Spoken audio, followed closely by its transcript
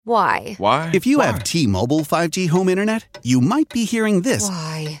Why? Why? If you have T-Mobile 5G home internet, you might be hearing this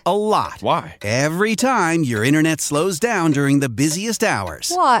Why? a lot. Why? Every time your internet slows down during the busiest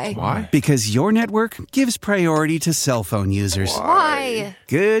hours. Why? Why? Because your network gives priority to cell phone users. Why?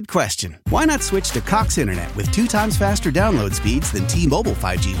 Good question. Why not switch to Cox Internet with 2 times faster download speeds than T-Mobile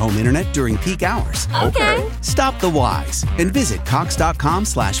 5G home internet during peak hours? Okay. Stop the whys and visit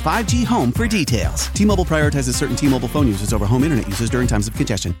cox.com/5G home for details. T-Mobile prioritizes certain T-Mobile phone users over home internet users during times of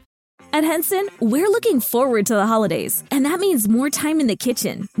congestion. At Henson, we're looking forward to the holidays, and that means more time in the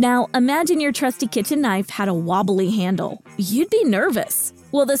kitchen. Now, imagine your trusty kitchen knife had a wobbly handle. You'd be nervous.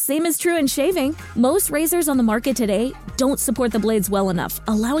 Well, the same is true in shaving. Most razors on the market today don't support the blades well enough,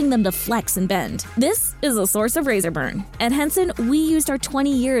 allowing them to flex and bend. This is a source of razor burn. At Henson, we used our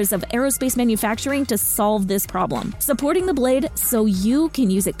 20 years of aerospace manufacturing to solve this problem, supporting the blade so you can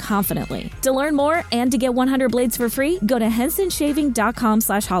use it confidently. To learn more and to get 100 blades for free, go to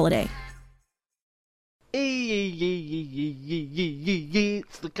hensonshaving.com/holiday. It's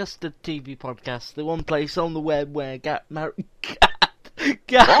the Custard TV podcast, the one place on the web where Gat. Who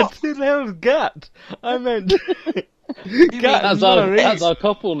the hell's Gat? I meant that's our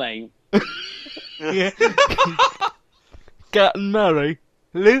couple name. Yeah. Gat and Murray,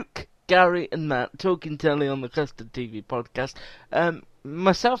 Luke, Gary, and Matt talking telly on the Custard TV podcast.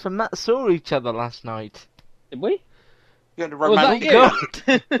 Myself and Matt saw each other last night. Did we? You had a romantic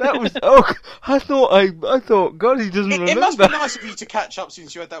that was I thought God, he doesn't remember. It must be nice of you to catch up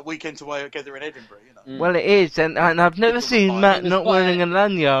since you had that weekend together in Edinburgh, you know. Well, it is, and I've never seen Matt not wearing a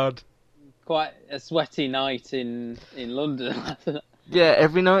lanyard. Quite a sweaty night in London. Yeah,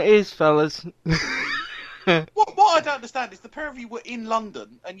 every night is, fellas. What I don't understand is the pair of you were in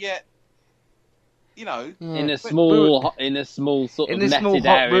London, and yet, you know, in a small sort of netted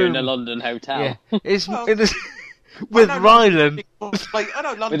area in a London hotel. Yeah. With Ryland. I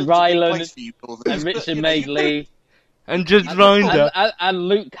know London's with Ryland a big place for you, and Richard Madeley. And Judge Rinder. And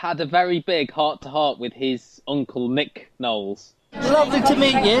Luke had a very big heart-to-heart with his uncle Nick Knowles. Lovely to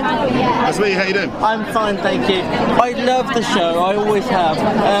meet you. Nice to meet you. How you doing? I'm fine, thank you. I love the show. I always have.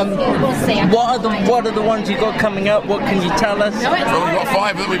 What are the ones you got coming up? What can you tell us? Well, we've got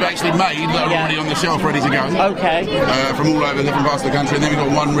 5 that we've actually made that are already on the shelf, ready to go. Okay. From all over different parts of the country, and then we've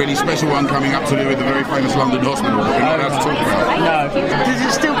got one really special one coming up to do with the very famous London hospital that we're not allowed to talk about. No. Does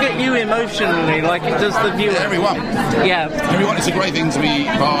it still get you emotionally, like it does the viewer? Everyone. Yeah. Everyone. It's a great thing to be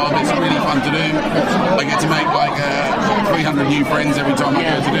part of. It's really fun to do. I get to make like 300 new friends every time I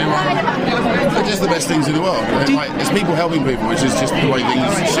go to do one. They're just the best things in the world. It's people helping people, which is just the way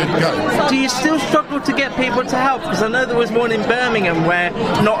things should go. Do you still struggle to get people to help? Because I know there was one in Birmingham where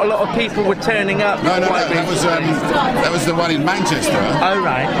not a lot of people were turning up. No. That was the one in Manchester. Oh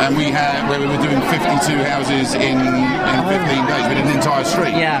right. And where we were doing 52 houses in 15 days. We did an entire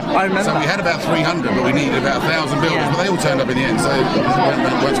street. Yeah, I remember. So we had about 300, but we needed about 1,000 builders. But they all turned up in the end. So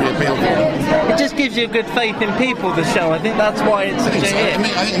once we appealed for it. It just gives you a good faith in people. The show. I think that's why it's such a hit.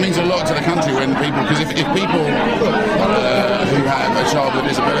 I think it means a lot to the country when people, because if people who have a child with a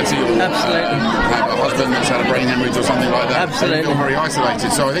disability or have a husband that's had a brain hemorrhage or something like that, they feel very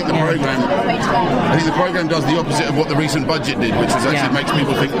isolated. So I think the program does the opposite of what the recent budget did, which is actually makes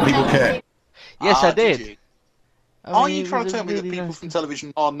people think that people care. Yes, I did. Are you trying to tell me that people from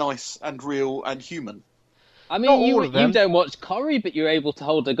television are nice and real and human? I mean, you don't watch Corrie, but you're able to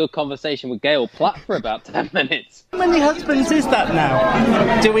hold a good conversation with Gail Platt for about 10 minutes. How many husbands is that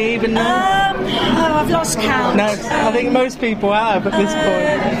now? Do we even know? I've lost count. No, I think most people have at this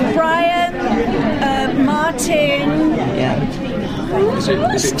point. Brian, Martin. Yeah. Is it 5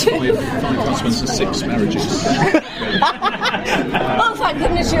 husbands and 6 marriages? Oh, thank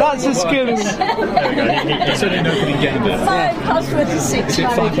goodness you're That's a skill. There we go. He certainly nobody getting there. 5 husbands and 6 Is it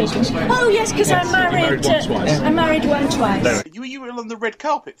 5 marriages. husbands? Oh, yes, because I married one twice. I married one twice. You were on the red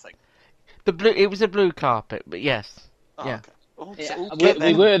carpet thing? It was a blue carpet, but yes. Oh, yeah. Okay.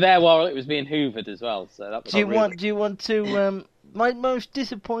 We were there while it was being hoovered as well. So that was do you want to? My most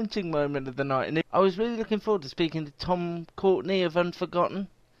disappointing moment of the night, and I was really looking forward to speaking to Tom Courtney of Unforgotten.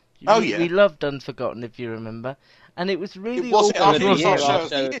 We loved Unforgotten, if you remember, and it was really awkward.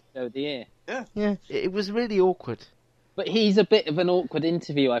 Yeah, it was really awkward. But he's a bit of an awkward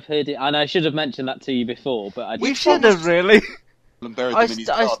interview. I've heard it, and I should have mentioned that to you before. But we should have really.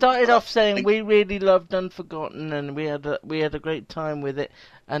 I started off saying we really loved Unforgotten, and we had a great time with it,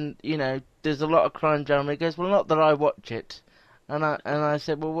 and you know, there's a lot of crime drama. He goes, well, not that I watch it. And I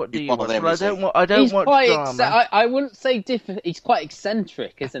said, well, what do you watch? Well, I don't watch drama. I wouldn't say he's quite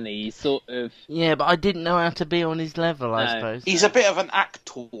eccentric, isn't he? He's sort of... Yeah, but I didn't know how to be on his level, I suppose. He's a bit of an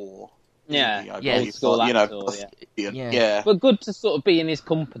actor. Old school actor, yeah. But good to sort of be in his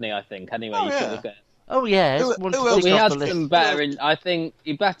company, I think. Anyway, we had some better. I think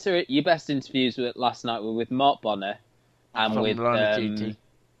your best interviews last night were with Mark Bonner and From with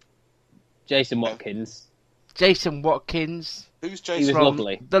Jason Watkins. Jason Watkins. Who's Jason? He was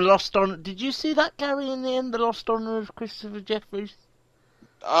lovely. The Lost Honor. Did you see that, Gary? In the end, The Lost Honor of Christopher Jefferies.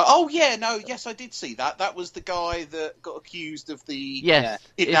 Yes, I did see that. That was the guy that got accused of the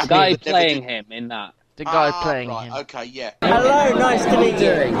it's the guy playing him in that. The guy playing him. Okay, yeah. Hello, nice to meet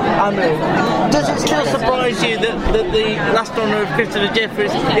you. Does it still surprise you that the Last Honor of Christopher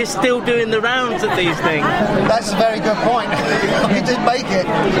Jefferies is still doing the rounds at these things? That's a very good point. We did make it.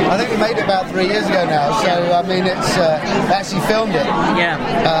 I think we made it about 3 years ago now. So I mean, it's actually filmed it. Yeah.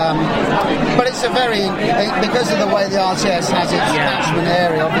 But it's because of the way the RTS has its catchment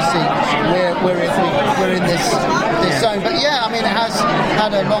area. Obviously, we're in this zone. But yeah, I mean, it has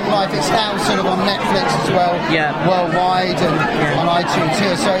had a long life. It's now sort of on Netflix as well, worldwide and on iTunes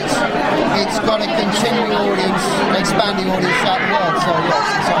here. So it's got a continuing audience, expanding audience throughout the world. So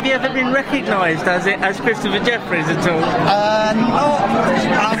yes. Have you ever been recognised as Christopher Jefferies at all? I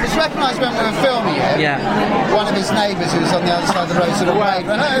was recognised when we were filming it. Yeah. One of his neighbours who was on the other side of the road sort of waved,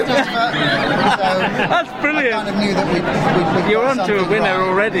 "Hello, Christopher." So that's brilliant. I kind of knew that we You're on to a winner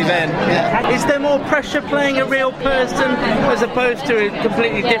already then. Yeah. Is there more pressure playing a real person as opposed to a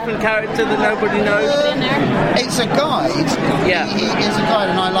completely different character that nobody knows? It's a guide. Yeah. He is a guide,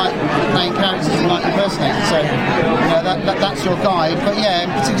 and I like playing characters and like impersonating. So that's your guide. But yeah,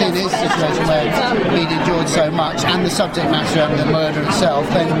 particularly in his situation where he'd enjoyed so much, and the subject matter and the murder itself,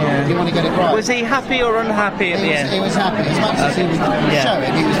 then you want to get it right. Was he happy or unhappy at the end? He was happy. As much as he would show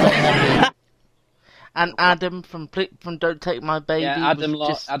it, he was very happy. And Adam from Don't Take My Baby. Yeah,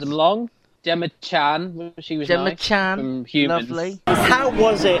 Adam Long. Gemma Chan, she was Gemma nice, Chan, from Humans. Lovely. How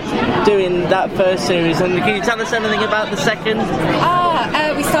was it doing that first series? And can you tell us anything about the second?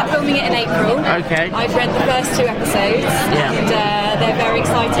 We start filming it in April. Okay. I've read the first 2 episodes, and they're very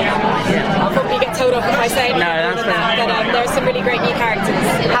exciting. I'll probably get told off if I say anything more than that, but there are some really great new characters.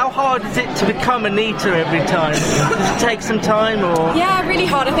 How hard is it to become Anita every time? Does it take some time, or? Yeah, really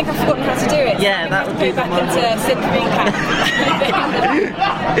hard. I think I've forgotten how to do it. Yeah, that would be back into synth boot camp.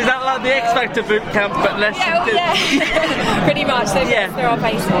 Is that like the X Factor boot camp, but less? Yeah. Pretty much. So there are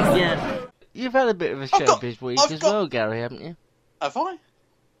paces. Yeah. You've had a bit of a showbiz week as well, Gary, haven't you? Have I?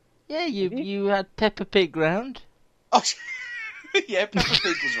 Yeah, you had Peppa Pig round. Oh, yeah, Peppa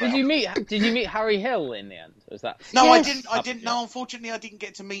Pig was round. Did you meet Harry Hill in the end? Was that? No, yes. I didn't. No, unfortunately, I didn't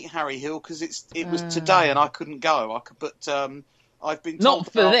get to meet Harry Hill because it was today and I couldn't go. I've been told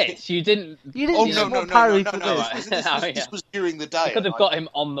not for this. You didn't. Oh no. This was during the day. I could have got him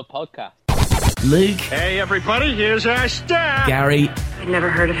on the podcast. Luke. Hey everybody, here's our Stag. Gary. I've never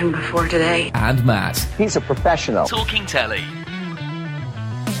heard of him before today. And Matt. He's a professional. Talking telly.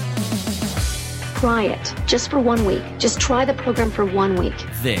 Try it, just for 1 week. Just try the program for 1 week.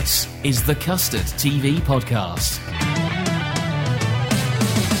 This is the Custard TV Podcast.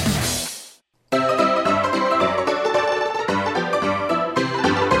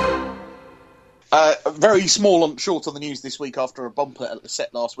 Very small and short on the news this week after a bumper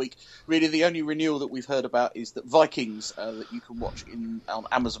set last week. Really, the only renewal that we've heard about is that Vikings, that you can watch on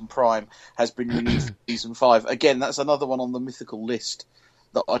Amazon Prime, has been renewed for season 5. Again, that's another one on the mythical list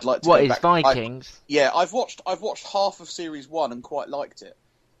that I'd like to go back. What is Vikings? I've watched half of series 1 and quite liked it.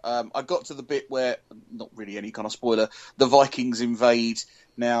 I got to the bit where, not really any kind of spoiler, the Vikings invade.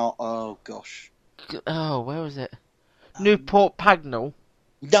 Now, oh gosh. Oh, where was it? Newport Pagnell?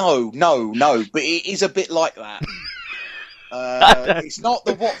 No, but it is a bit like that. It's not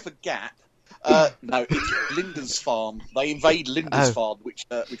the Watford Gap. No, it's Lindisfarne. They invade Lindisfarne, which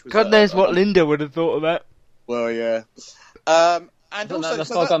was... God knows what Linda would have thought of that. Well, yeah. And also, the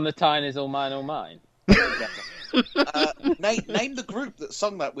fog on the Tyne is all mine, all mine. Name the group that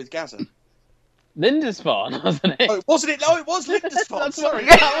sung that with Gaza. Lindisfarne, wasn't it? Oh, wasn't it? No, it was Lindisfarne. Sorry,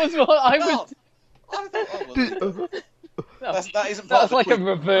 that was what I was. I thought, That's like a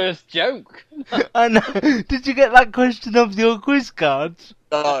reverse joke. I know. Did you get that question off your quiz cards?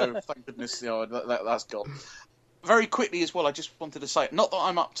 No, thank goodness. That's gone. Very quickly as well, I just wanted to say, not that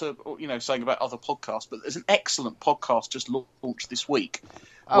I'm up to saying about other podcasts, but there's an excellent podcast just launched this week.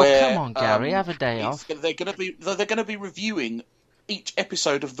 Oh, come on, Gary, have a day off. They're going to be reviewing each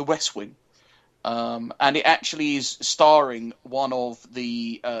episode of The West Wing, and it actually is starring one of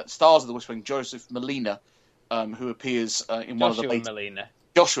the stars of The West Wing, Joseph Molina, who appears in one of the Joshua Molina.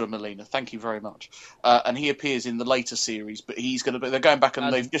 Joshua Molina, thank you very much. And he appears in the later series, but he's going to be. They're going back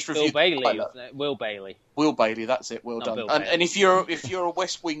and they've just reviewed. Will Bailey. Will Bailey, that's it. Well done. And if you're a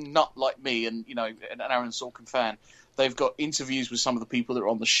West Wing nut like me, and an Aaron Sorkin fan, they've got interviews with some of the people that are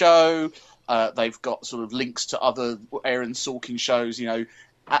on the show. They've got sort of links to other Aaron Sorkin shows.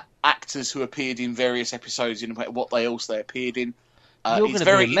 Actors who appeared in various episodes. What else they appeared in. You're going to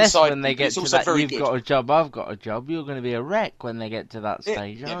be a mess when they get to that. You've got a job, I've got a job. You're going to be a wreck when they get to that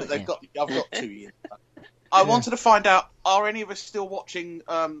stage, aren't but you? I've got 2 years. I wanted to find out: are any of us still watching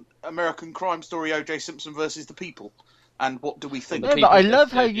American Crime Story: O.J. Simpson versus the People? And what do we think? No, but I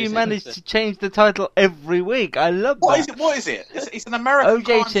love how you managed to change the title every week. I love that. What is it? It's an American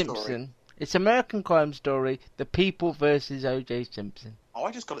O.J. Crime Simpson. Story. It's American Crime Story: The People versus O.J. Simpson. Oh,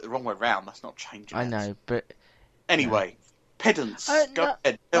 I just got it the wrong way round. That's not changing. I know, but anyway. Pedants, go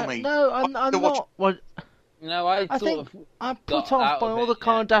ahead, tell me. No, I'm not. No, I think I'm put off by all the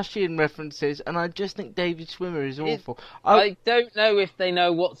Kardashian references, and I just think David Schwimmer is awful. I don't know if they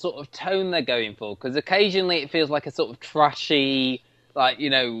know what sort of tone they're going for, because occasionally it feels like a sort of trashy,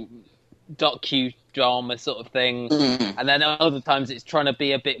 docu-drama sort of thing, and then other times it's trying to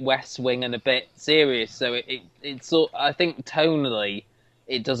be a bit West Wing and a bit serious. So it's I think tonally,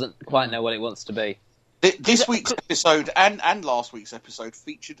 it doesn't quite know what it wants to be. This week's episode and last week's episode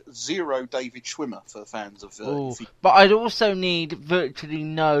featured 0 David Schwimmer for fans of. But I'd also need virtually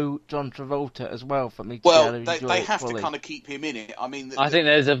no John Travolta as well for me to be able to enjoy it. They have to kind of keep him in it. I mean, I think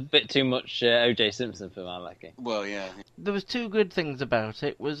there's a bit too much O.J. Simpson for my liking. Well, yeah. There was 2 good things about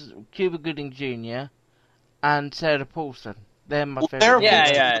it: was Cuba Gooding Jr. and Sarah Paulson. They're my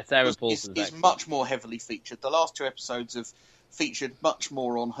favourite. Sarah Paulson is much more heavily featured. The last 2 episodes have featured much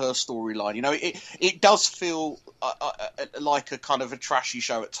more on her storyline. It does feel like a kind of a trashy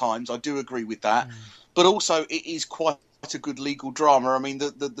show at times. I do agree with that, but also it is quite a good legal drama. I mean,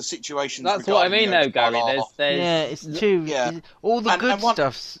 the situations. That's what I mean, though, Gary. It's too. Yeah. All the good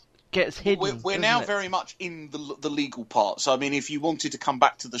stuff gets hidden. We're now very much in the legal part. So I mean, if you wanted to come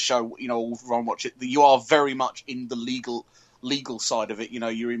back to the show, or watch it, you are very much in the legal side of it.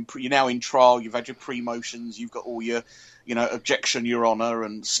 You're now in trial. You've had your pre-motions. You've got all your objection, Your Honour,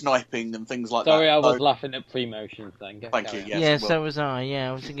 and sniping and things like that. Sorry, I was laughing at pre-motions then. Thank you. Yes, so was I. Yeah,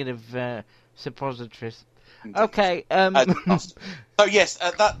 I was thinking of suppositories. Okay. So yes,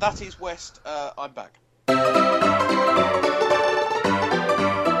 that is West. I'm back.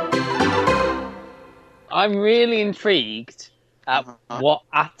 I'm really intrigued at what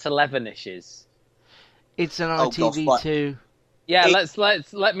At 11ish is. It's an ITV2. Yeah,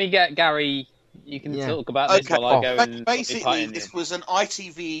 let me get Gary. You can talk about this while I go and... Basically, this was an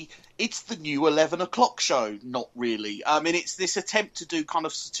ITV... It's the new 11 o'clock show. Not really. I mean, it's this attempt to do kind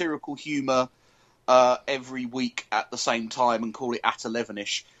of satirical humour every week at the same time and call it At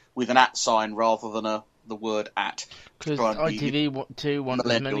 11ish with an at sign rather than the word at. Because ITV2 want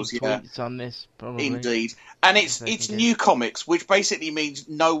as many tweets on this, probably. Indeed. And it's new comics, which basically means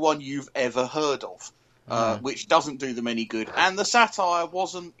no one you've ever heard of. Which doesn't do them any good. And the satire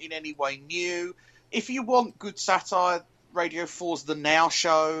wasn't in any way new. If you want good satire, Radio 4's The Now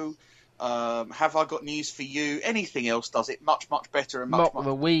Show, Have I Got News for You, anything else does it much, much better. And Mock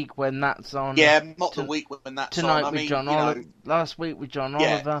the Week when that's on. Yeah, Mock the Week when that's tonight on. With John Oliver. Last week with John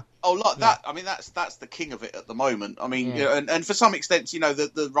Oliver. Oh, that. I mean, that's the king of it at the moment. I mean, and for some extent,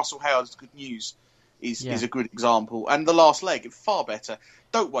 the Russell Howard's Good News is a good example. And The Last Leg, far better.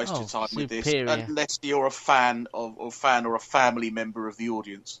 Don't waste your time with this unless you're a fan or a family member of the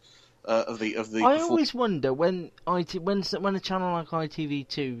audience of the. I always wonder when a channel like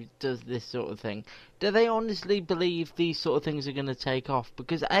ITV2 does this sort of thing, do they honestly believe these sort of things are going to take off?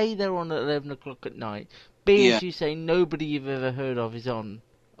 Because A, they're on at 11 o'clock at night. B, as you say, nobody you've ever heard of is on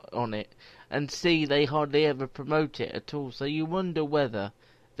it, and C, they hardly ever promote it at all. So you wonder whether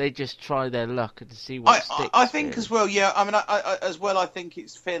they just try their luck and see what sticks. I think as well, yeah. I mean, I think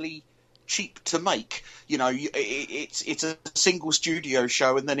it's fairly cheap to make. It's a single studio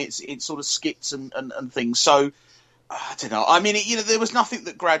show, and then it's sort of skits and things. So I don't know. I mean, there was nothing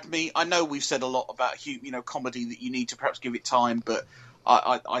that grabbed me. I know we've said a lot about comedy that you need to perhaps give it time, but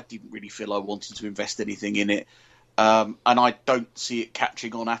I didn't really feel I wanted to invest anything in it. And I don't see it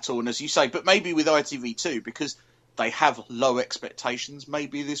catching on at all. And as you say, but maybe with ITV2, because they have low expectations,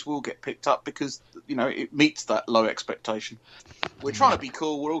 maybe this will get picked up because, it meets that low expectation. We're trying to be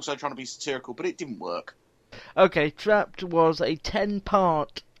cool, we're also trying to be satirical, but it didn't work. Okay, Trapped was a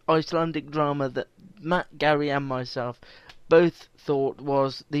 10-part Icelandic drama that Matt, Gary and myself both thought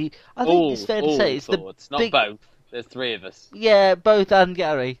was I think it's fair to say it's not both. There's 3 of us. Yeah, both and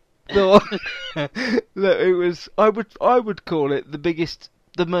Gary thought that it was. I would call it the biggest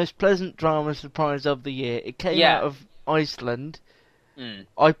the most pleasant drama surprise of the year. It came out of Iceland.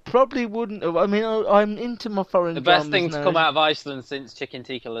 I probably wouldn't have. I mean, I'm into my foreign dramas. The best thing to come out of Iceland since chicken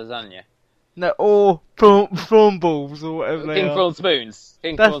tikka lasagna. No, or prawn balls or whatever they are. King prawn spoons.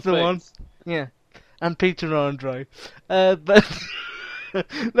 That's the one. Yeah, and Peter Andre. But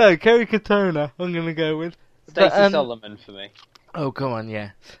no, Kerry Katona. I'm gonna go with Stacey Solomon for me. Oh, come on,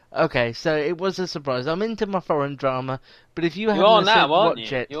 yeah. Okay, so it was a surprise. I'm into my foreign drama, but if you are haven't now,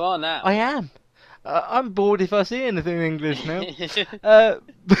 watch it, you are now. I am. I'm bored if I see anything in English now.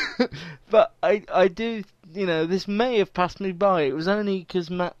 But I do, this may have passed me by. It was only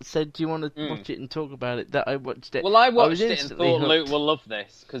because Matt said, do you want to watch it and talk about it, that I watched it. Well, I watched it and thought Luke will love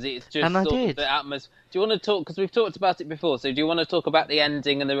this, because it's just and sort of the atmosphere. Do you want to talk, because we've talked about it before, so do you want to talk about the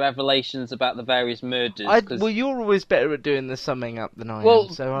ending and the revelations about the various murders? Well, you're always better at doing the summing up than I am. Well,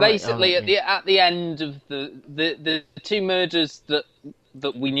 so basically, at the end of the two murders that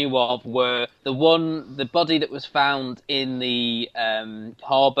we knew of were the body that was found in the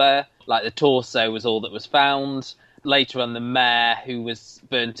harbour, like the torso was all that was found. Later on, the mayor who was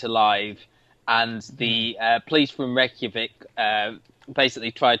burnt alive, and the police from Reykjavik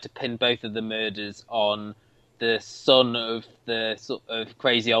basically tried to pin both of the murders on the son of the sort of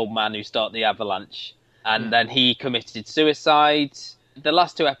crazy old man who started the avalanche, and then he committed suicide. The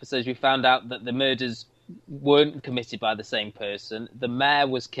last two episodes, we found out that the murders weren't committed by the same person. The mayor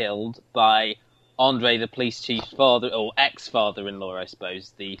was killed by Andre, the police chief's father, or ex-father-in-law, I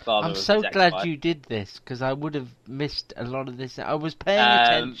suppose, the father of his ex-wife. I'm so glad you did this, because I would have missed a lot of this. I was paying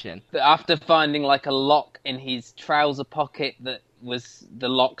attention. After finding like a lock in his trouser pocket that was the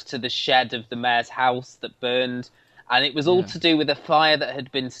lock to the shed of the mayor's house that burned, and it was all to do with a fire that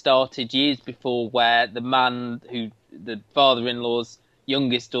had been started years before, where the man the father-in-law's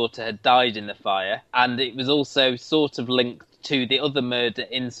youngest daughter had died in the fire, and it was also sort of linked to the other murder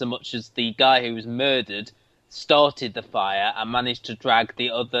in so much as the guy who was murdered started the fire and managed to drag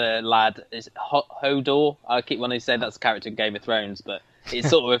the other lad, is Hodor? I keep wanting to say that's a character in Game of Thrones, but it's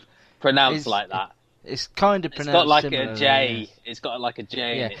sort of pronounced like that. It's kind of pronounced. It's got like similarly, a J. yes. It's got like a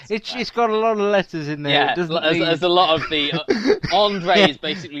J. Yeah, in it. it's got a lot of letters in there. Yeah, there's a lot of the Andre is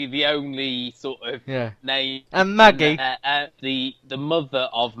basically the only sort of name. And Maggie, the mother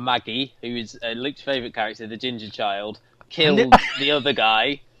of Maggie, who is Luke's favourite character, the ginger child, killed the other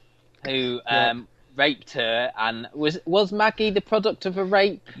guy who raped her. And was Maggie the product of a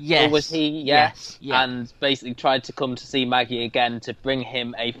rape? Yes. Or was he? Yes. And basically tried to come to see Maggie again to bring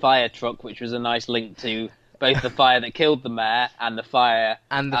him a fire truck, which was a nice link to both the fire that killed the mayor and the fire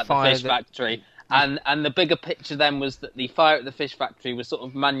at the fish factory. And the bigger picture then was that the fire at the fish factory was sort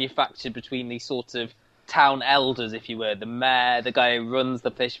of manufactured between these sort of town elders, if you were, the mayor, the guy who runs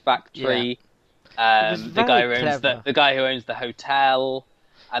the fish factory, the guy who owns the hotel,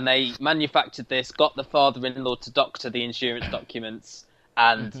 and they manufactured this, got the father-in-law to doctor the insurance documents,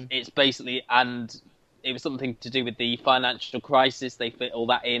 and it's basically, and it was something to do with the financial crisis. They fit all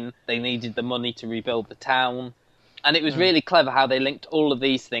that in. They needed the money to rebuild the town. And it was really clever how they linked all of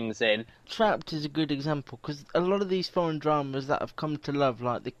these things in. Trapped is a good example, because a lot of these foreign dramas that I've come to love,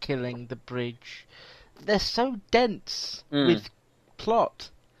 like The Killing, The Bridge, they're so dense with plot.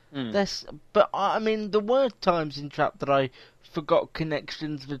 But I mean, there were times in Trapped that I forgot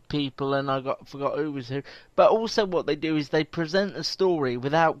connections with people and I forgot who was who. But also what they do is they present a story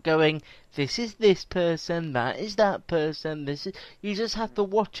without going, this is this person, that is that person, this is... You just have to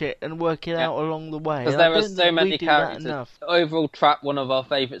watch it and work it out along the way. Because there are so many characters. Overall, Trap, one of our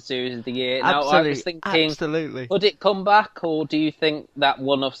favourite series of the year. Now, I was thinking, would it come back, or do you think that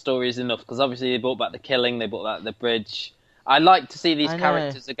one-off story is enough? Because obviously they brought back The Killing, they brought back The Bridge. I like to see these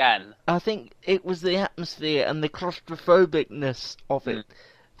characters again. I think it was the atmosphere and the claustrophobicness of it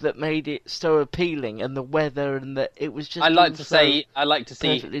that made it so appealing, and the weather, and that it was just. I like to see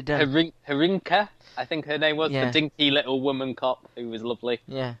Harinka. I think her name was the dinky little woman cop who was lovely.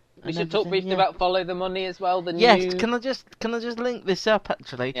 Yeah. We should talk briefly about Follow the Money as well. Yes, can I just link this up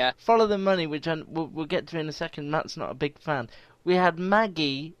actually? Yeah. Follow the Money, which we'll get to in a second. Matt's not a big fan. We had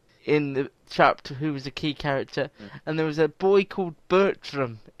Maggie in the chapter who was a key character, and there was a boy called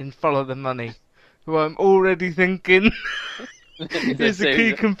Bertram in Follow the Money, who I'm already thinking is a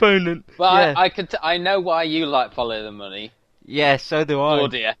key component. Well, I know why you like Follow the Money. Yeah, so do I.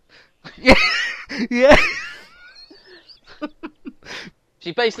 Claudia. Yeah.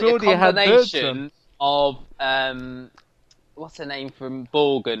 She's basically Claudia a combination of what's her name from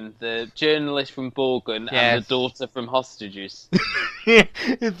Borgen, the journalist from Borgen, and the daughter from Hostages.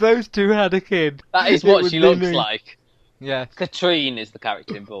 If those two had a kid, that is what she looks like. Yeah, Katrine is the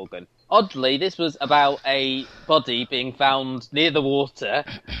character in Borgen. Oddly, this was about a body being found near the water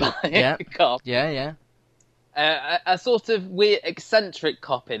by a cop. Yeah. A sort of weird, eccentric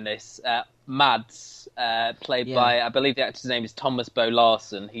cop in this, Mads, played by, I believe the actor's name is Thomas Bo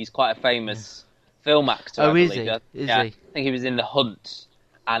Larsen. He's quite a famous film actor. Oh, I is believe. he? Is he? I think he was in The Hunt,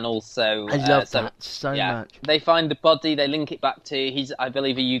 and also. I love that so much. They find the body. They link it back to he's, I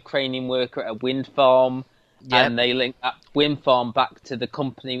believe, a Ukrainian worker at a wind farm. Yep. And they link that wind farm back to the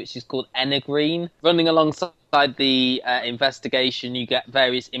company, which is called Energreen. Running alongside the investigation, you get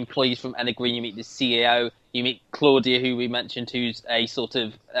various employees from Energreen. You meet the CEO. You meet Claudia, who we mentioned, who's a sort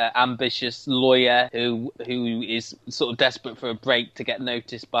of ambitious lawyer who is sort of desperate for a break to get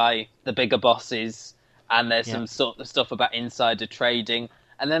noticed by the bigger bosses. And there's some sort of stuff about insider trading.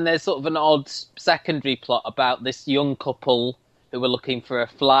 And then there's sort of an odd secondary plot about this young couple who were looking for a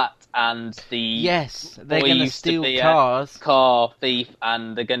flat. And they're going to steal cars. Car thief,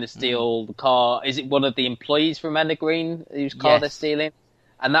 and they're going to steal the car. Is it one of the employees from Energreen whose car they're stealing?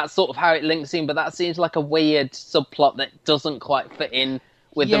 And that's sort of how it links in, but that seems like a weird subplot that doesn't quite fit in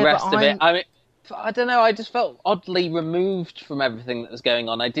with the rest of it. I mean, I don't know, I just felt oddly removed from everything that was going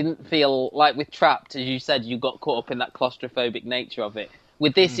on. I didn't feel like with Trapped, as you said, you got caught up in that claustrophobic nature of it.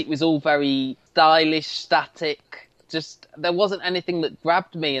 With this, it was all very stylish, static. Just there wasn't anything that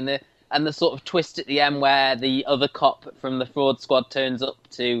grabbed me, and the sort of twist at the end where the other cop from the fraud squad turns up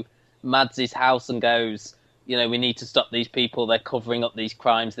to Mads' house and goes, we need to stop these people. They're covering up these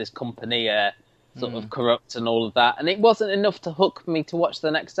crimes. This company sort of corrupt and all of that. And it wasn't enough to hook me to watch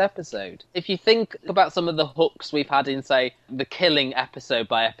the next episode. If you think about some of the hooks we've had in, say, The Killing episode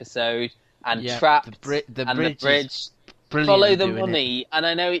by episode and Trapped The Bridge. Follow the money, and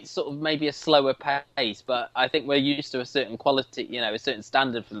I know it's sort of maybe a slower pace, but I think we're used to a certain quality, a certain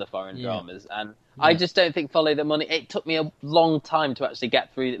standard from the foreign dramas, and I just don't think Follow the Money. It took me a long time to actually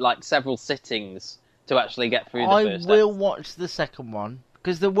get through, like several sittings to actually get through the first. I will watch the second one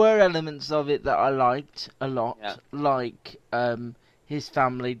because there were elements of it that I liked a lot, like his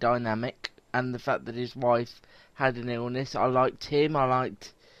family dynamic and the fact that his wife had an illness. I liked him. I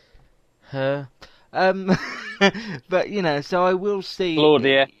liked her. But so I will see.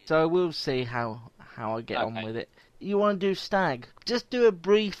 Claudia. So I will see how I get on with it. You want to do Stag? Just do a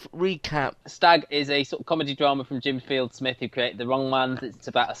brief recap. Stag is a sort of comedy drama from Jim Field-Smith, who created The Wrongmans. It's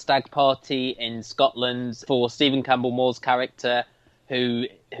about a stag party in Scotland for Stephen Campbell Moore's character,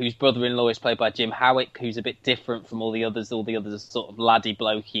 whose brother-in-law is played by Jim Howick, who's a bit different from all the others. All the others are sort of laddie,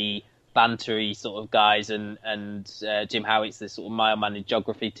 blokey, bantery sort of guys, and Jim Howick's this sort of mild-mannered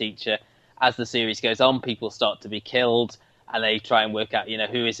geography teacher. As the series goes on, people start to be killed, and they try and work out,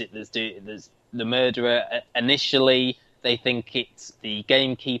 who is it that's the murderer. Initially, they think it's the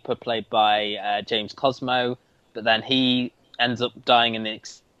gamekeeper played by James Cosmo, but then he ends up dying in an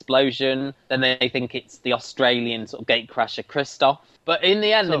explosion. Then they think it's the Australian sort of gatecrasher Christoph. But in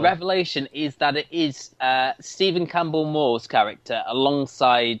the end, the revelation is that it is Stephen Campbell Moore's character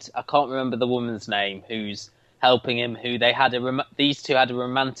alongside, I can't remember the woman's name, who's helping him, who they had these two had a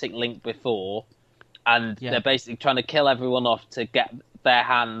romantic link before, and they're basically trying to kill everyone off to get their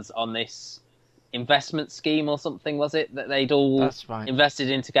hands on this investment scheme or something, was it, that they'd all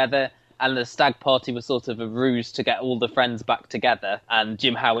invested in together, and the stag party was sort of a ruse to get all the friends back together, and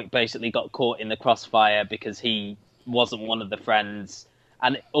Jim Howick basically got caught in the crossfire because he wasn't one of the friends,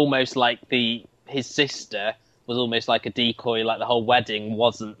 and almost like his sister was almost like a decoy, like the whole wedding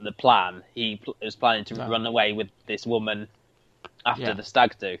wasn't the plan. He was planning to run away with this woman after the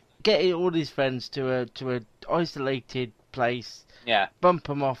stag do. Get all his friends to a isolated place, bump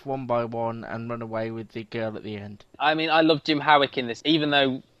them off one by one and run away with the girl at the end. I mean, I love Jim Howick in this, even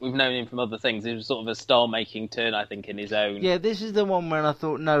though we've known him from other things. It was sort of a star-making turn, I think, in his own. Yeah, this is the one where I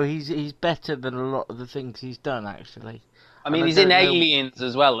thought, no, he's better than a lot of the things he's done, actually. I mean, he's in Aliens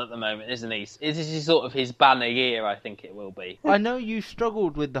as well at the moment, isn't he? This is sort of his banner year, I think it will be. I know you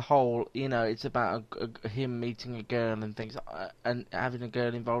struggled with the whole, it's about him meeting a girl and things, and having a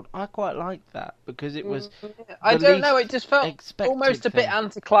girl involved. I quite liked that, because it was... I don't know, it just felt almost a bit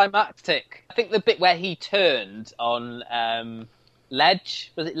anticlimactic. I think the bit where he turned on...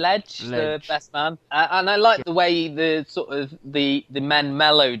 Ledge, was it Ledge, the best man? And I liked the way the men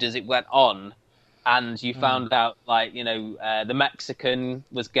mellowed as it went on. And you found out, the Mexican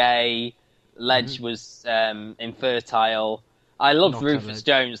was gay, Ledge was infertile. I loved Rufus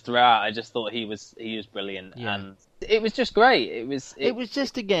Jones throughout. I just thought he was brilliant, and it was just great. It was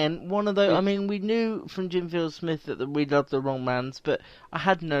just again one of those. I mean, we knew from Jim Field-Smith that we loved The Wrongmans, but I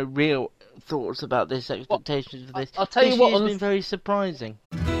had no real thoughts about this, expectations of this. I'll tell you what, it's been very surprising.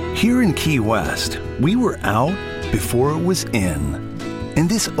 Here in Key West, we were out before it was in. In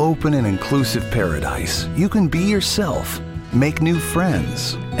this open and inclusive paradise, you can be yourself, make new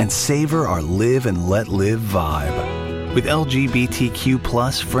friends, and savor our live and let live vibe. With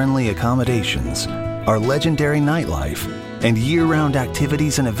LGBTQ+ friendly accommodations, our legendary nightlife, and year-round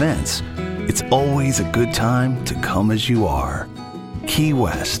activities and events, it's always a good time to come as you are. Key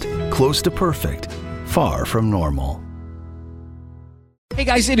West, close to perfect, far from normal. Hey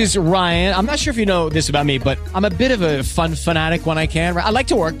guys, it is Ryan. I'm not sure if you know this about me, but I'm a bit of a fun fanatic when I can. I like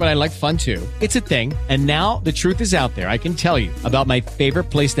to work, but I like fun too. It's a thing. And now the truth is out there. I can tell you about my favorite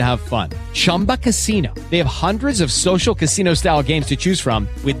place to have fun. Chumba Casino. They have hundreds of social casino style games to choose from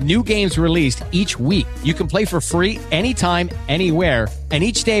with new games released each week. You can play for free anytime, anywhere. And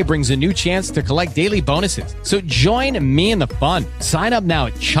each day brings a new chance to collect daily bonuses. So join me in the fun. Sign up now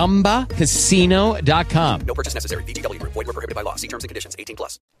at ChumbaCasino.com. No purchase necessary. VGW Group. Void where prohibited by law. See terms and conditions.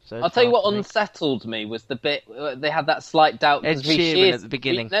 18+. I'll tell you what unsettled me was the bit they had that slight doubt. Ed Sheeran at the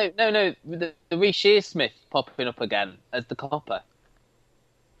beginning. No. The Reece Shearsmith popping up again as the copper.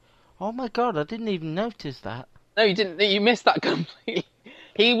 Oh my god, I didn't even notice that. No, you didn't. You missed that completely.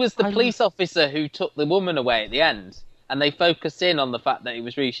 He was the police officer who took the woman away at the end. And they focused in on the fact that it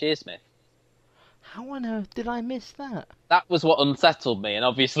was Reece Shearsmith. How on earth did I miss that? That was what unsettled me, and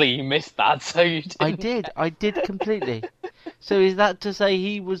obviously you missed that, so you didn't. I did completely. So is that to say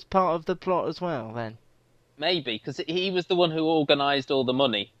he was part of the plot as well, then? Maybe, because he was the one who organised all the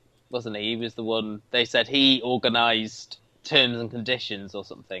money, wasn't he? He was the one, they said he organised terms and conditions or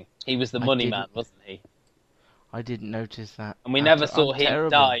something. He was the money man, wasn't he? I didn't notice that. And we never saw him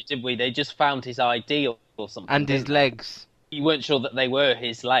die, did we? They just found his ID or something. And his legs. You weren't sure that they were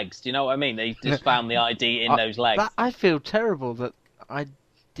his legs. Do you know what I mean? They just found the ID in those legs. I feel terrible that I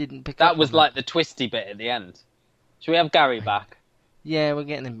didn't pick up That was like the twisty bit at the end. Should we have Gary back? Yeah, we're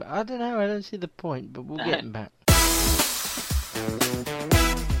getting him back. I don't know, I don't see the point, but we'll get him back.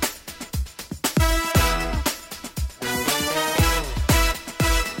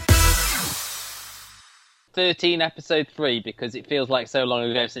 13 episode 3 because it feels like so long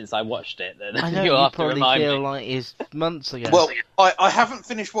ago since I watched it. That I know you'll you have to probably remind feel me. like it's months ago. Well, I haven't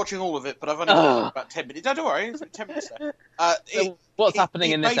finished watching all of it, but I've only watched about 10 minutes. Don't worry, it's 10 minutes there. So what's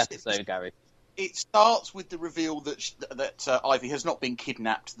happening in this episode, Gary? It starts with the reveal that Ivy has not been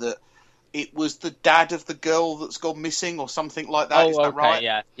kidnapped, that it was the dad of the girl that's gone missing or something like that. Is that right?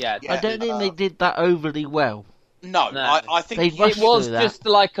 Yeah. I don't think they did that overly well. No. I think it was just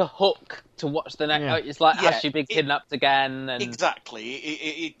like a hook to watch the next. Yeah. It's like, has she been kidnapped again? And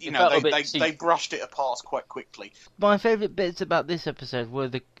exactly. They brushed it apart quite quickly. My favourite bits about this episode were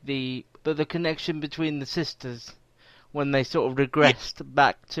the connection between the sisters when they sort of regressed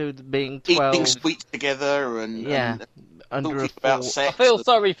back to being 12. Eating sweets together and under talking a about sex. I feel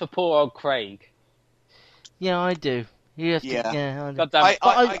sorry for poor old Craig. Yeah, I do. I get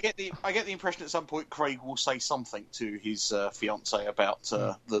the impression at some point Craig will say something to his fiancée about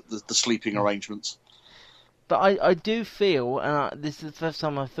the sleeping arrangements. But I do feel, and this is the first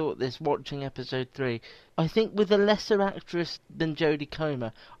time I thought this watching episode 3, I think with a lesser actress than Jodie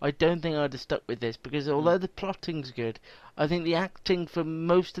Comer, I don't think I'd have stuck with this, because although the plotting's good, I think the acting for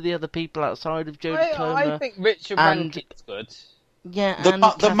most of the other people outside of Jodie Comer... I think Richard Rankin's good. Yeah, the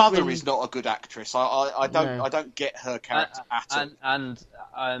mother is not a good actress. I don't get her character at all. And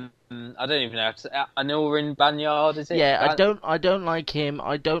I don't even know. Anurin Banyard, is it? Yeah, I don't like him.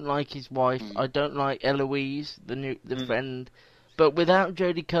 I don't like his wife. I don't like Eloise, the friend. But without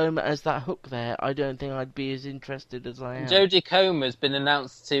Jodie Comer as that hook there, I don't think I'd be as interested as I am. Jodie Comer's been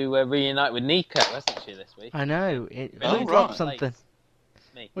announced to reunite with Nico, hasn't she, this week? I know. Who dropped something?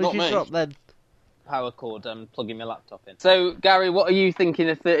 Me. What did you drop then? Power cord and plugging my laptop in. So, Gary, what are you thinking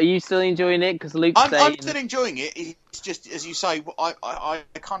of? Are you still enjoying it? Because Luke's I'm still enjoying it. It's just, as you say, I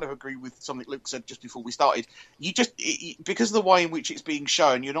kind of agree with something Luke said just before we started. You just, because of the way in which it's being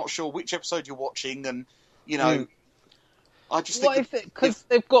shown, you're not sure which episode you're watching, and, I just think... Because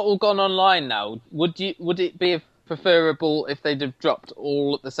they've all gone online now, would it be preferable if they'd have dropped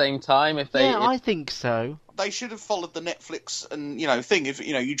all at the same time? I think so. They should have followed the Netflix and thing. If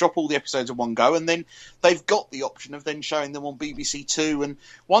you drop all the episodes in one go, and then they've got the option of then showing them on BBC Two. And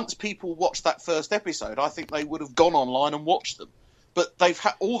once people watch that first episode, I think they would have gone online and watched them. But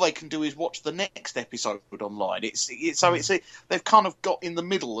all they can do is watch the next episode online. They've kind of got in the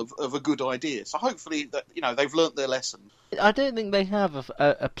middle of a good idea. So hopefully that they've learnt their lesson. I don't think they have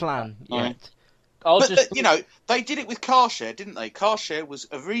a plan yet. They did it with Carshare, didn't they? Carshare was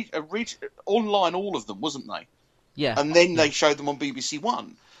online, all of them, wasn't they? Yeah. And then they showed them on BBC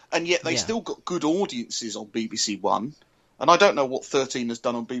One, and yet they still got good audiences on BBC One. And I don't know what 13 has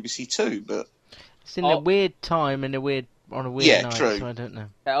done on BBC Two, but it's in a weird time and a weird on a weird night, true. so I don't know.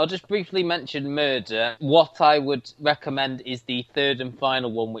 I'll just briefly mention Murder. What I would recommend is the third and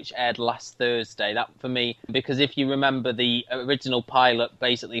final one, which aired last Thursday. That, for me, because if you remember, the original pilot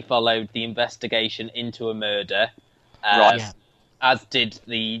basically followed the investigation into a murder. Right. As did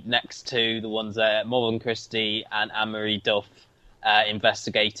the next two, the ones Morgan Christie and Anne-Marie Duff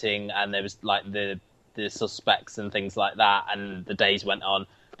investigating, and there was like the suspects and things like that, and the days went on.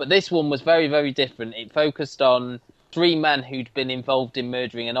 But this one was very, very different. It focused on 3 men who'd been involved in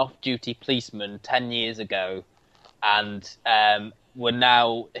murdering an off-duty policeman 10 years ago, and were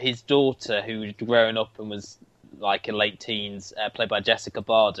now his daughter, who'd grown up and was like in late teens, played by Jessica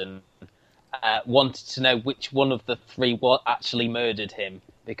Barden, wanted to know which one of the 3 actually murdered him,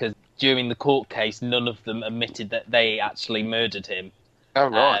 because during the court case, none of them admitted that they actually murdered him. Oh,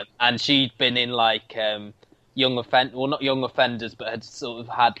 right. And she'd been in like not young offenders, but had sort of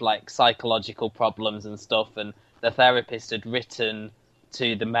had like psychological problems and stuff, and the therapist had written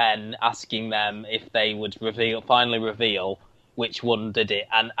to the men asking them if they would finally reveal which one did it.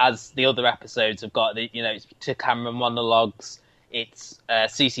 And as the other episodes have got, it's to camera monologues, it's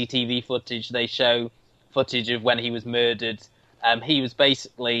CCTV footage. They show footage of when he was murdered. He was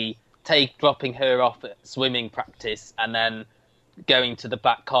basically dropping her off at swimming practice and then going to the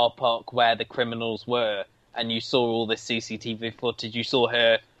back car park where the criminals were. And you saw all this CCTV footage. You saw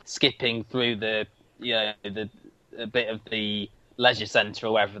her skipping through the bit of the leisure centre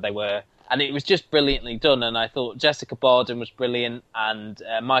or wherever they were. And it was just brilliantly done. And I thought Jessica Barden was brilliant. And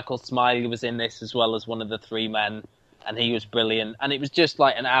Michael Smiley was in this as well as one of the 3 men. And he was brilliant. And it was just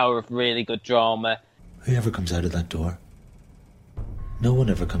like an hour of really good drama. Whoever comes out of that door? No one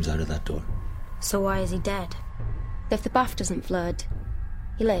ever comes out of that door. So why is he dead? If the bath doesn't flood,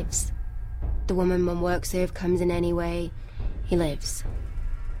 he lives. The woman Mum works with comes in anyway, he lives.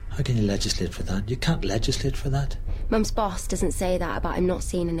 How can you legislate for that? You can't legislate for that. Mum's boss doesn't say that about him not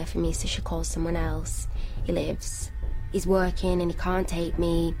seeing enough of me, so she calls someone else. He lives. He's working and he can't take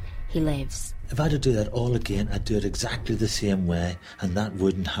me, he lives. If I had to do that all again, I'd do it exactly the same way, and that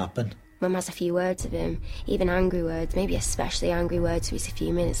wouldn't happen. Mum has a few words of him, even angry words, maybe especially angry words, so he's a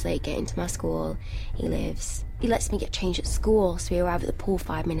few minutes late getting to my school. He lives. He lets me get changed at school, so we arrive at the pool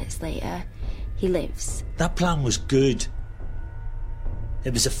 5 minutes later. He lives. That plan was good.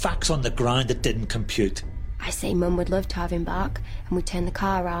 It was the facts on the ground that didn't compute. I say Mum would love to have him back, and we turn the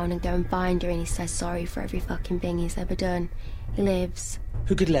car around and go and find her, and he says sorry for every fucking thing he's ever done. He lives.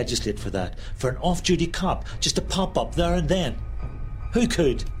 Who could legislate for that? For an off-duty cop just to pop up there and then? Who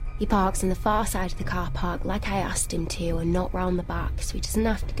could? He parks on the far side of the car park like I asked him to, and not round the back, so he doesn't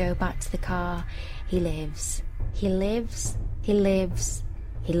have to go back to the car. He lives. He lives. He lives.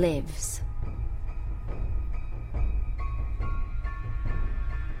 He lives.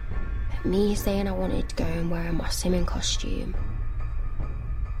 But me saying I wanted to go and wear my swimming costume.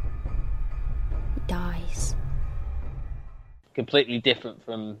 He dies. Completely different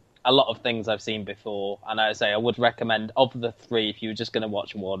from a lot of things I've seen before, and I would recommend, of the 3, if you were just going to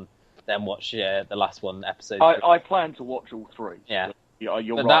watch one, then watch the last one, episode 3. I plan to watch all 3. Yeah.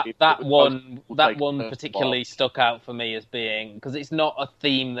 You're but right. That one particularly stuck out for me as being, because it's not a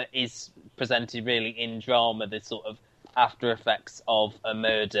theme that is presented really in drama, the sort of after effects of a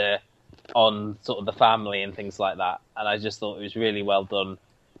murder on sort of the family and things like that, and I just thought it was really well done.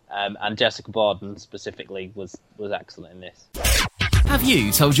 And Jessica Barden specifically was excellent in this. Have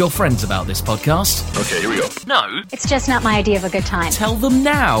you told your friends about this podcast? Okay, here we go. No? It's just not my idea of a good time. Tell them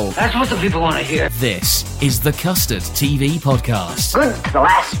now. That's what the people want to hear. This is the Custard TV Podcast. Good to the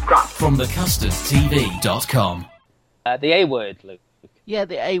last drop. From thecustardtv.com. The A Word, Luke. Yeah,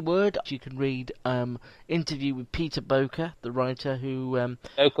 the A Word. You can read interview with Peter Boker, the writer who...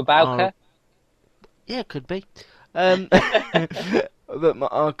 Boker Bowker? Yeah, could be.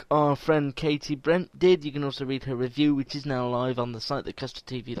 That our friend Katie Brent did. You can also read her review, which is now live on the site,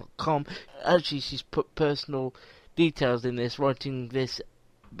 thecustardtv.com. Actually, she's put personal details in this, writing this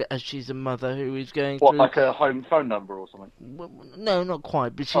as she's a mother who is going through... What, like a home phone number or something? Well, no, not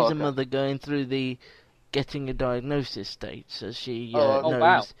quite, but she's a mother going through the getting a diagnosis stage, so she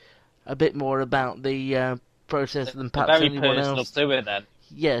knows a bit more about the process than perhaps anyone else. Very personal to her, then.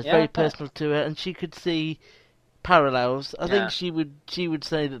 Yes, very personal to her, and she could see parallels. I think she would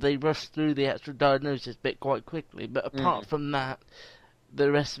say that they rushed through the actual diagnosis bit quite quickly, but apart from that,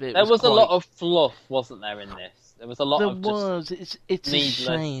 the rest of it there was quite... a lot of fluff, wasn't there, in this? There was a lot of just it's needless.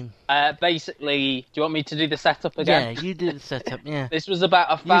 A shame. Basically, do you want me to do the setup again? Yeah, you do the setup, yeah. This was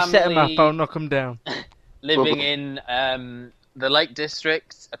about a family... You set them up, I'll knock them down. living in the Lake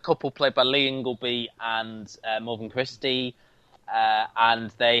District, a couple played by Lee Ingleby and Morgan Christie.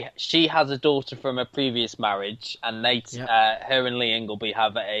 and she has a daughter from a previous marriage, and her and Lee Ingleby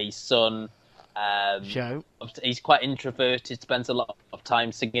have a son. Joe. He's quite introverted, spends a lot of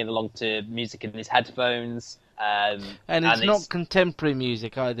time singing along to music in his headphones. And it's not contemporary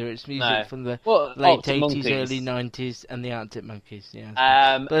music either. It's music from the late 80s, early 90s, and the Arctic Monkeys.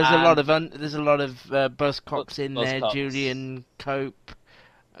 Yeah. But there's a lot of Buzzcocks in there. Julian Cope,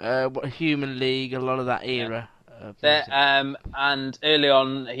 Human League, a lot of that era. And early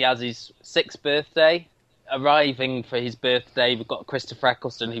on, he has his 6th birthday. Arriving for his birthday, we've got Christopher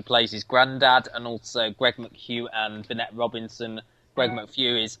Eccleston, who plays his granddad, and also Greg McHugh and Vinette Robinson. Greg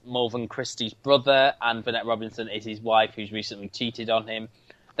McHugh is Morven Christie's brother, and Vinette Robinson is his wife, who's recently cheated on him.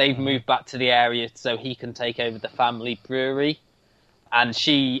 They've moved back to the area so he can take over the family brewery. And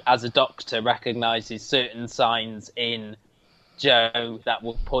she, as a doctor, recognises certain signs in Joe that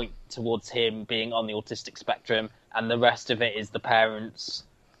will point towards him being on the autistic spectrum, and the rest of it is the parents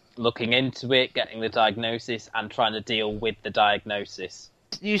looking into it, getting the diagnosis, and trying to deal with the diagnosis.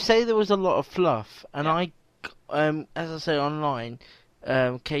 You say there was a lot of fluff, and as I say online,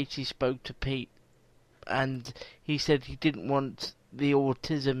 Katie spoke to Pete, and he said he didn't want the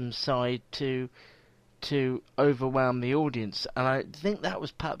autism side to overwhelm the audience, and I think that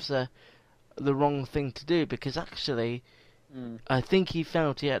was perhaps the wrong thing to do, because actually, I think he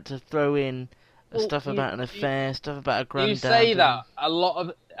felt he had to throw in stuff about an affair, stuff about a granddad. You say that a lot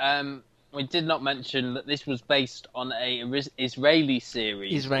of. We did not mention that this was based on a Israeli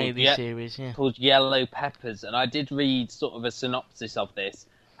series. Called Yellow Peppers, and I did read sort of a synopsis of this,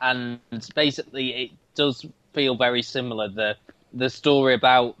 and basically it does feel very similar. The story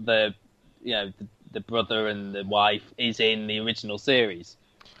about the brother and the wife is in the original series.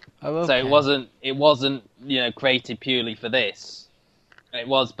 Oh, okay. So it wasn't created purely for this. It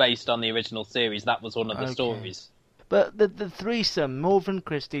was based on the original series. That was one of the stories. But the threesome, Morven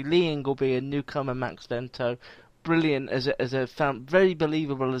Christie, Lee Ingleby, and newcomer Max Vento, brilliant as a very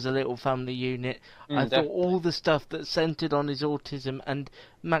believable as a little family unit. I thought all the stuff that centred on his autism and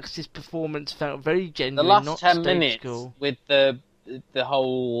Max's performance felt very genuine. The last not 10 minutes with the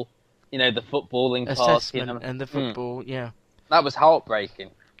whole, the footballing assessment part, and the football, that was heartbreaking.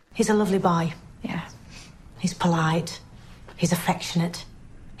 He's a lovely boy. Yeah, he's polite. He's affectionate.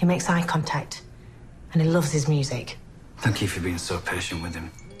 He makes eye contact, and he loves his music. Thank you for being so patient with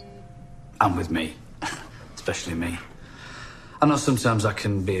him. And with me. Especially me. I know sometimes I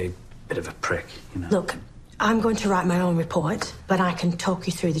can be a bit of a prick, Look, I'm going to write my own report, but I can talk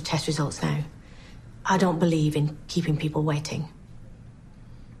you through the test results now. I don't believe in keeping people waiting.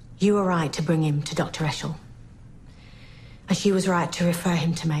 You were right to bring him to Dr. Eschel. And she was right to refer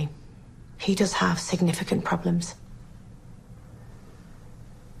him to me. He does have significant problems.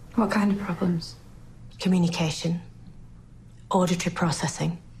 What kind of problems? Communication, auditory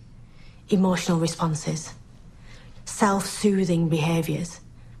processing, emotional responses, self-soothing behaviours.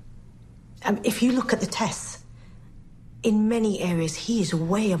 If you look at the tests, in many areas he is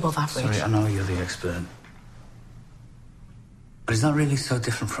way above average. Sorry, I know you're the expert. But is that really so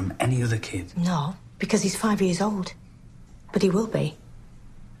different from any other kid? No, because he's 5 years old. But he will be.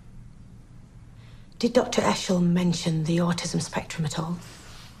 Did Dr. Eschel mention the autism spectrum at all?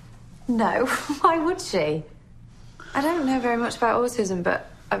 No, why would she? I don't know very much about autism, but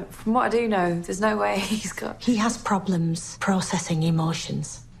from what I do know, there's no way he's got... He has problems processing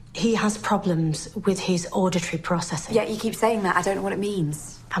emotions. He has problems with his auditory processing. Yeah, you keep saying that. I don't know what it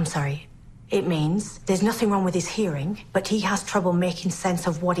means. I'm sorry. It means there's nothing wrong with his hearing, but he has trouble making sense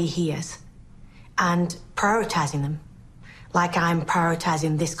of what he hears and prioritising them. Like I'm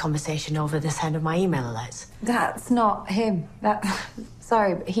prioritising this conversation over the sound of my email alerts. That's not him.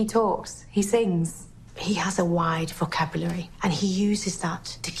 Sorry, but he talks. He sings. He has a wide vocabulary, and he uses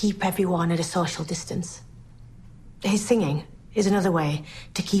that to keep everyone at a social distance. His singing is another way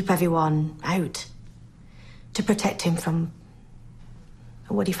to keep everyone out, to protect him from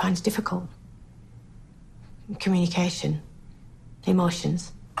what he finds difficult. Communication,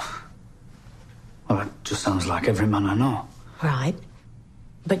 emotions. Well, that just sounds like every man I know. Right.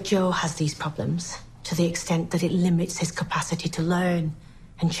 But Joe has these problems to the extent that it limits his capacity to learn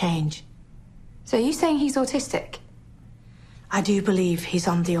and change. So are you saying he's autistic? I do believe he's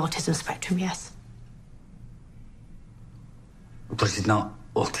on the autism spectrum, yes. But he's not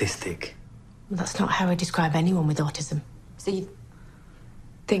autistic. Well, that's not how I describe anyone with autism. So you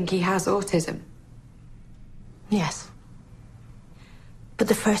think he has autism? Yes. But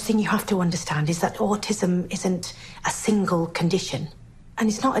the first thing you have to understand is that autism isn't a single condition. And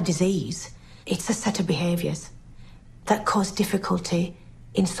it's not a disease. It's a set of behaviours that cause difficulty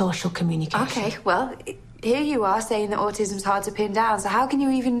in social communication. Okay, well, here you are saying that autism's hard to pin down, so how can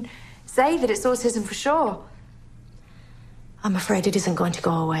you even say that it's autism for sure? I'm afraid it isn't going to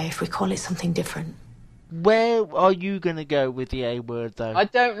go away if we call it something different. Where are you going to go with the A word, though? I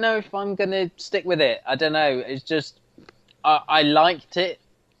don't know if I'm going to stick with it. I don't know. It's just... I liked it.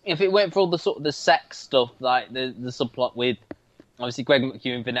 If it went for all the sort of the sex stuff, like the subplot with... Obviously, Greg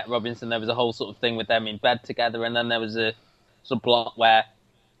McHugh and Vinette Robinson, there was a whole sort of thing with them in bed together, and then there was a subplot where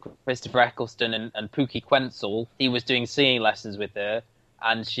Christopher Eccleston and Pookie Quenzel, he was doing singing lessons with her,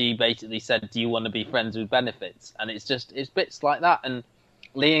 and she basically said, do you want to be friends with benefits? And it's bits like that, and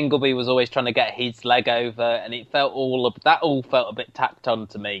Lee Ingleby was always trying to get his leg over, and it felt that all felt a bit tacked on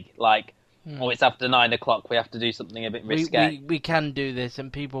to me, like, it's after 9 o'clock, we have to do something a bit risque. We can do this,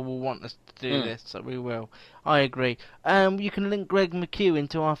 and people will want us to do this, so we will. I agree. You can link Greg McHugh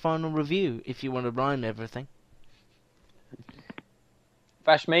into our final review if you want to rhyme everything.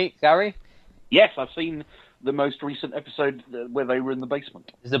 Fresh meat, Gary? Yes, I've seen the most recent episode where they were in the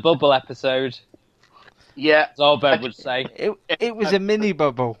basement. It's a bubble episode. Yeah. As Albert would say. It was a mini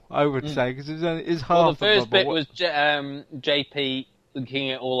bubble, I would say, because it was half Well, the a first bubble. bit was JP kicking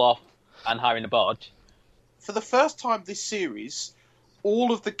it all off and hiring a barge. For the first time this series,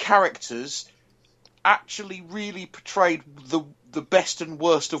 all of the characters actually really portrayed the best and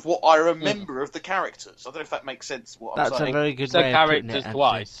worst of what I remember of the characters. I don't know if that makes sense. What I'm saying. That's a very good way of putting it. Characters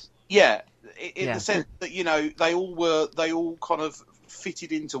twice. Yeah, in the sense that they all kind of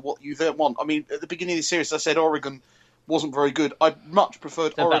fitted into what you then want. I mean, at the beginning of the series, I said Oregon wasn't very good. I much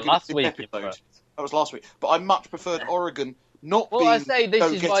preferred Oregon last in week, episode. That was last week, but I much preferred Oregon. Well, I say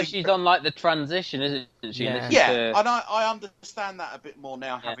this is why she's on like the transition, isn't she? Yeah, and I understand that a bit more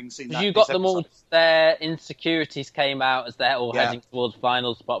now, having seen that. You got them all. Their insecurities came out as they're all heading towards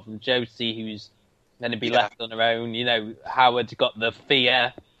finals, apart from Josie, who's going to be left on her own. You know, Howard got the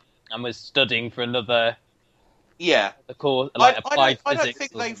fear and was studying for another. Yeah, the course, like applied I don't physics.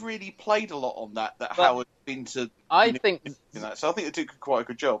 think they've really played a lot on that. Howard's been to. I think. So I think they did quite a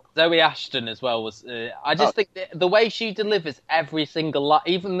good job. Zoe Ashton as well was. I just think the way she delivers every single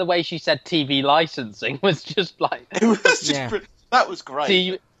even the way she said TV licensing was just like. It was just that was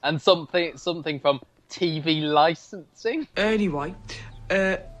great. And something from TV licensing. Anyway,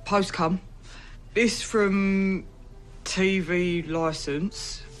 post-cum. This from TV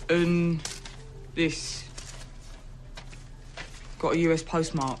license and this got a US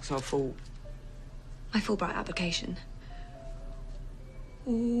postmark, so I thought. My Fulbright application.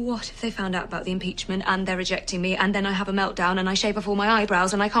 What if they found out about the impeachment and they're rejecting me, and then I have a meltdown and I shave off all my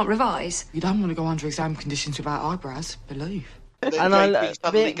eyebrows and I can't revise? You don't want to go under exam conditions without eyebrows, believe. And I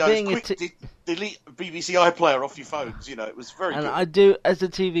suddenly goes, quick, delete BBC iPlayer off your phones. You know, it was very good. I do, as a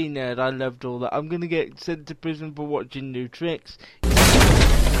TV nerd, I loved all that. I'm going to get sent to prison for watching New Tricks. It's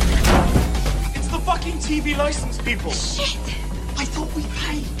the fucking TV license, people. Shit! I thought we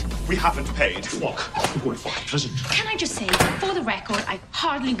paid. We haven't paid. Fuck. I'm going to fucking prison. Can I just say, for the record, I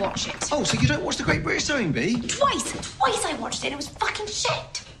hardly watch it. Oh, so you don't watch The Great British Sewing Bee? Twice I watched it, and it was fucking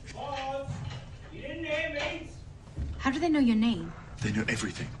shit. You didn't name me. How do they know your name? They know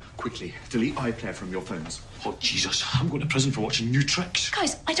everything. Quickly, delete iPlayer from your phones. Oh, Jesus, I'm going to prison for watching New Tricks.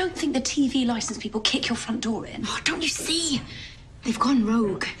 Guys, I don't think the TV license people kick your front door in. Oh, don't you see? They've gone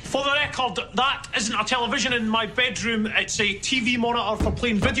rogue. For the record, that isn't a television in my bedroom. It's a TV monitor for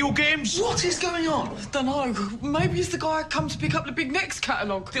playing video games. What is going on? I don't know. Maybe it's the guy who come to pick up the Big Next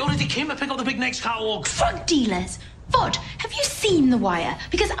catalogue. They already came to pick up the Big Next catalogue. Drug dealers. Vod, have you seen The Wire?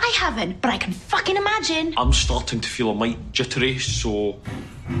 Because I haven't, but I can fucking imagine. I'm starting to feel a mite jittery, so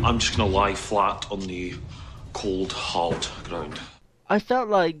I'm just going to lie flat on the cold, hard ground. I felt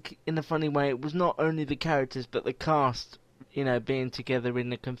like, in a funny way, it was not only the characters, but the cast, you know, being together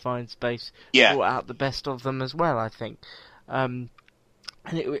in a confined space, brought out the best of them as well, I think. And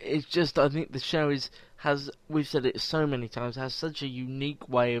it's just, I think the show has, we've said it so many times, has such a unique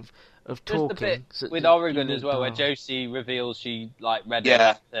way of talking. Just a bit with Oregon as well, where Josie reveals she read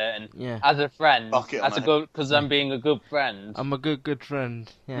it, and as a friend, because I'm being a good friend. I'm a good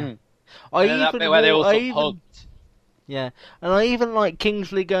friend. Yeah. Where they all hugged. Yeah, and I even like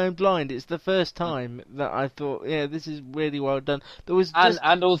Kingsley going blind. It's the first time that I thought, this is really well done. There was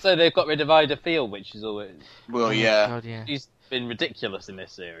and also they've got rid of Ida Field, which is always God, she's been ridiculous in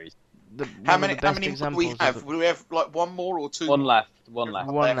this series. How many would we have? Would we have one more or two? One left.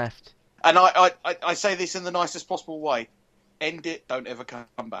 And I say this in the nicest possible way: end it. Don't ever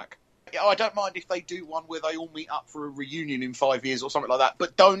come back. I don't mind if they do one where they all meet up for a reunion in 5 years or something like that,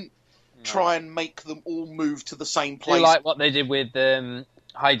 but don't try and make them all move to the same place. I like what they did with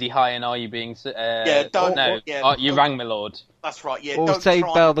Heidi High and Are You Being... You rang my lord. That's right, yeah. Or Don't Saved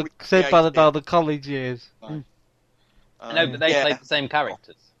try by the Bell, the college years. No, but they played the same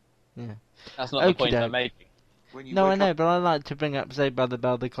characters. Yeah. That's not the point I'm making. No, I know, but I like to bring up Saved by the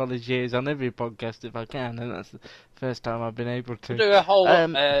Bell, the college years on every podcast if I can, and that's the first time I've been able to. We'll do a whole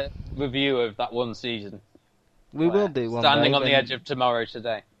review of that one season. We will do one Standing day, on the edge of tomorrow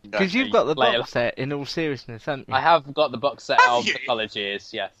today. Because you've got the box set, in all seriousness, haven't you? I have got the box set of the college years,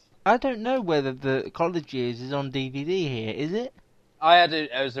 yes. I don't know whether the college years is on DVD here, is it? I had it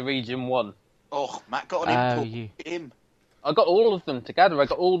as a Region 1. Oh, Matt got an input. I got all of them together. I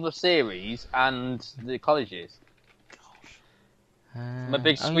got all the series and the college years. I'm a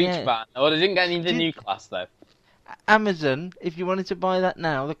big Screech fan. Oh, I didn't get any of the new class, though. Amazon, if you wanted to buy that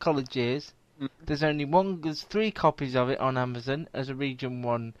now, the college years, there's 3 copies of it on Amazon as a Region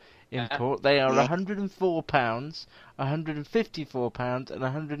 1 import. They are £104, £154 and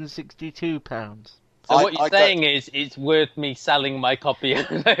 £162. So what you're saying is it's worth me selling my copy of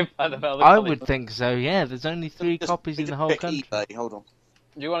by the Bell. I would think so, yeah. There's only 3 copies in the whole country. Hold on.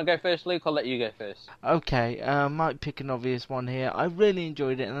 Do you want to go first, Luke? I'll let you go first. Okay, I might pick an obvious one here. I really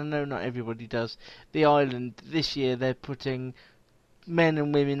enjoyed it, and I know not everybody does. The island, this year they're putting men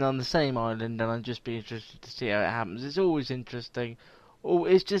and women on the same island, and I'd just be interested to see how it happens. It's always interesting.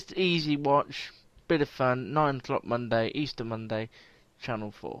 It's just easy watch, bit of fun, 9 o'clock Monday, Easter Monday,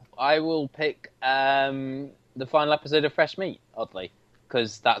 Channel 4. I will pick the final episode of Fresh Meat, oddly.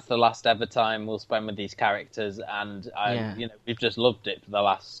 Because that's the last ever time we'll spend with these characters, and we've just loved it for the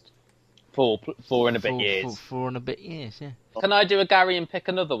last four and a bit years. 4 and a bit years, yeah. Can I do a Gary and pick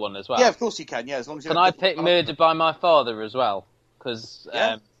another one as well? Yeah, of course you can. Yeah, as long as you can I pick Murdered by My Father as well? Because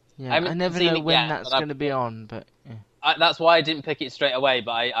I never know when that's going to be on, but that's why I didn't pick it straight away.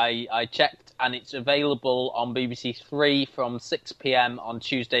 But I checked, and it's available on BBC 3 from 6 PM on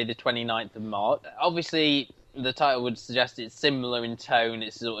Tuesday, the 29th of March. Obviously, the title would suggest it's similar in tone.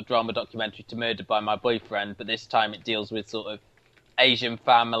 It's a sort of drama documentary to Murdered by My Boyfriend, but this time it deals with sort of Asian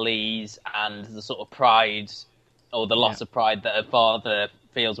families and the sort of pride or the loss of pride that a father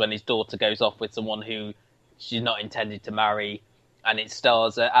feels when his daughter goes off with someone who she's not intended to marry. And it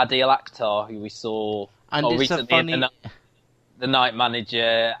stars Adil Akhtar, who we saw recently in The Night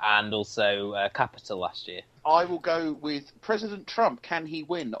Manager and also Capital last year. I will go with President Trump. Can he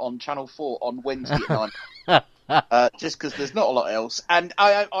win on Channel 4 on Wednesday at 9? Just because there's not a lot else, and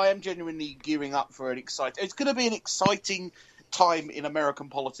I am genuinely gearing up for an exciting. It's going to be an exciting time in American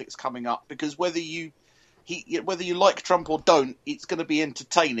politics coming up because whether you like Trump or don't, it's going to be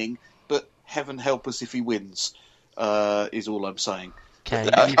entertaining. But heaven help us if he wins, is all I'm saying. Okay,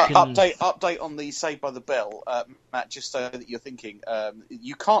 update on the Saved by the Bell, Matt, just so that you're thinking.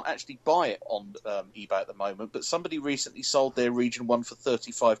 You can't actually buy it on eBay at the moment, but somebody recently sold their Region 1 for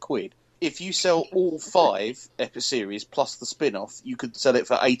 £35. If you sell all 5 episeries plus the spin-off, you could sell it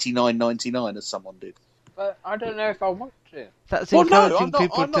for $89.99, as someone did. But I don't know if I want to. That's encouraging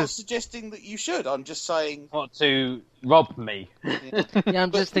people I'm not suggesting that you should. I'm just saying... Not to rob me. Yeah,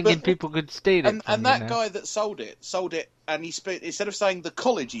 I'm just thinking people could steal it. And that guy that sold it, and he instead of saying the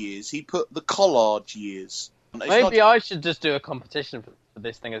college years, he put the collage years. Maybe I should just do a competition for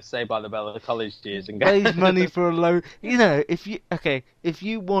this thing of Saved by the Bell of the college years and raise money for a low. You know, if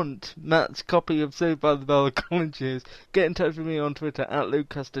you want Matt's copy of Saved by the Bell of the college years, get in touch with me on Twitter at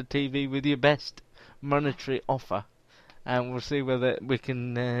LukeCustardTV with your best monetary offer, and we'll see whether we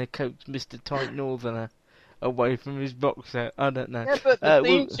can coax Mr. Tight Northerner away from his box set. I don't know. Yeah, but the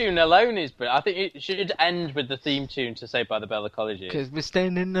theme tune alone is brilliant. I think it should end with the theme tune to Saved by the Bell of college years. Because we're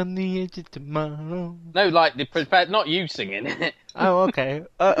standing on the edge of tomorrow. No, like not you singing it. Oh, okay.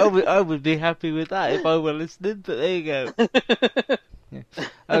 I would be happy with that if I were listening. But there you go. Yeah.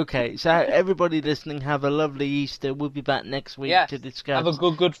 Okay, so everybody listening, have a lovely Easter. We'll be back next week to discuss. Have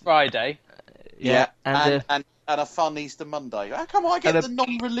a good Friday. Yeah, and a fun Easter Monday. How come I get the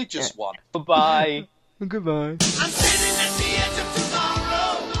non-religious one? Goodbye. Goodbye. I'm standing at the edge of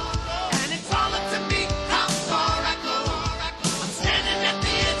tomorrow, and it's all up to me how far I go. I'm standing at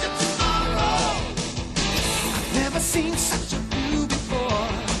the edge of tomorrow. I've never seen such a view before.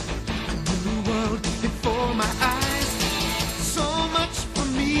 A new world before my eyes. So much for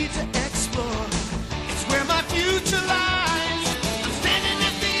me to explore. It's where my future lies. I'm standing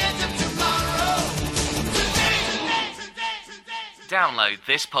at the edge of tomorrow. Today. Download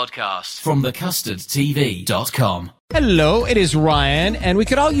this podcast from thecustardtv.com. Hello, it is Ryan, and we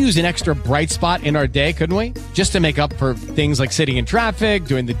could all use an extra bright spot in our day, couldn't we? Just to make up for things like sitting in traffic,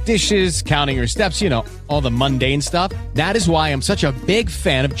 doing the dishes, counting your steps, all the mundane stuff. That is why I'm such a big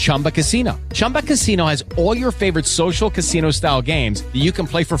fan of Chumba Casino. Chumba Casino has all your favorite social casino-style games that you can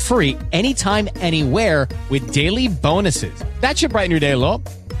play for free anytime, anywhere with daily bonuses. That should brighten your day a little.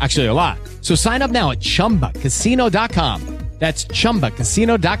 Actually, a lot. So sign up now at ChumbaCasino.com. That's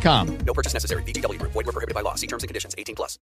ChumbaCasino.com. No purchase necessary. VGW Group. Void where prohibited by law. See terms and conditions. 18+.